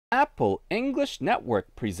Apple English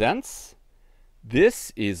Network presents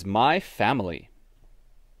This Is My Family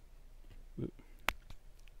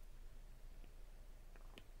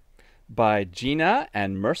by Gina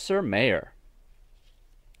and Mercer Mayer.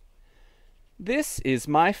 This is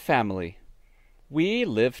my family. We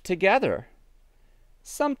live together.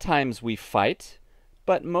 Sometimes we fight,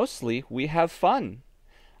 but mostly we have fun.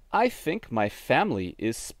 I think my family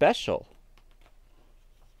is special.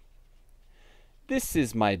 This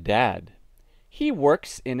is my dad. He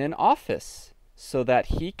works in an office so that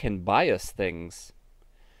he can buy us things.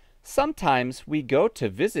 Sometimes we go to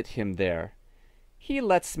visit him there. He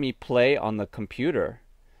lets me play on the computer,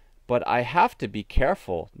 but I have to be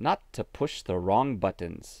careful not to push the wrong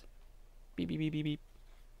buttons. Beep, beep, beep, beep, beep.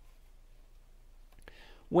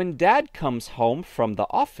 When Dad comes home from the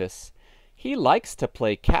office, he likes to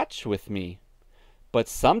play catch with me, but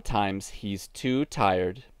sometimes he's too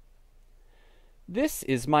tired. This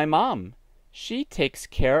is my mom. She takes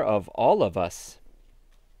care of all of us.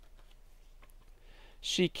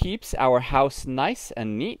 She keeps our house nice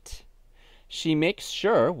and neat. She makes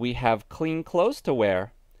sure we have clean clothes to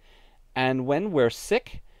wear. And when we're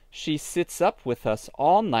sick, she sits up with us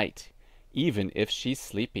all night, even if she's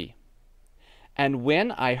sleepy. And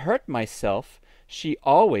when I hurt myself, she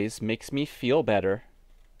always makes me feel better.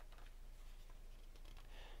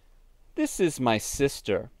 This is my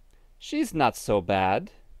sister. She's not so bad.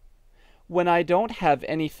 When I don't have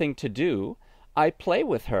anything to do, I play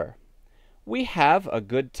with her. We have a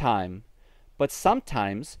good time, but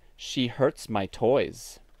sometimes she hurts my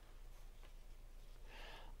toys.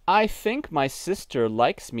 I think my sister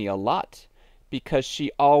likes me a lot because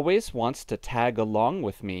she always wants to tag along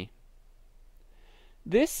with me.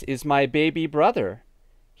 This is my baby brother.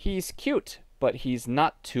 He's cute, but he's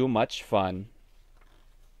not too much fun.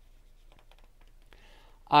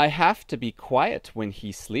 I have to be quiet when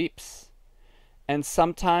he sleeps, and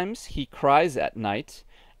sometimes he cries at night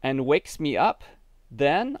and wakes me up.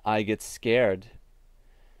 Then I get scared.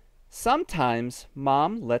 Sometimes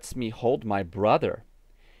Mom lets me hold my brother.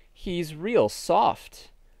 He's real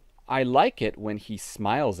soft. I like it when he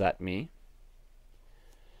smiles at me.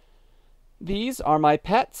 These are my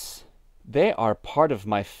pets. They are part of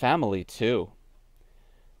my family too.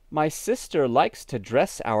 My sister likes to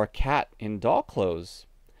dress our cat in doll clothes.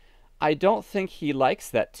 I don't think he likes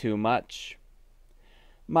that too much.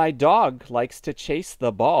 My dog likes to chase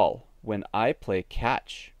the ball when I play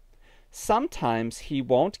catch. Sometimes he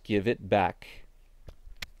won't give it back.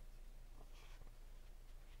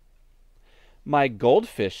 My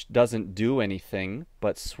goldfish doesn't do anything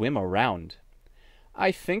but swim around.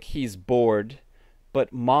 I think he's bored,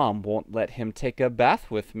 but Mom won't let him take a bath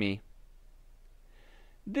with me.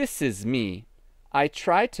 This is me. I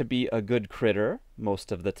try to be a good critter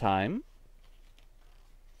most of the time.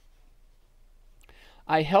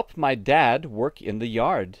 I help my dad work in the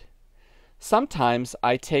yard. Sometimes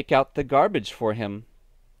I take out the garbage for him.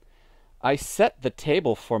 I set the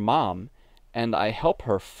table for Mom, and I help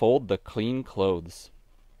her fold the clean clothes.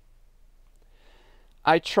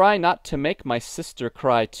 I try not to make my sister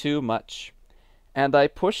cry too much, and I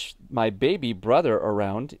push my baby brother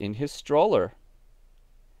around in his stroller.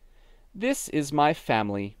 This is my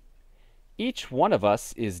family. Each one of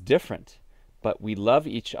us is different, but we love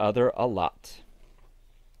each other a lot.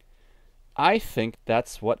 I think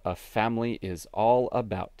that's what a family is all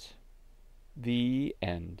about. The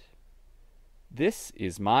end. This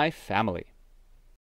is my family.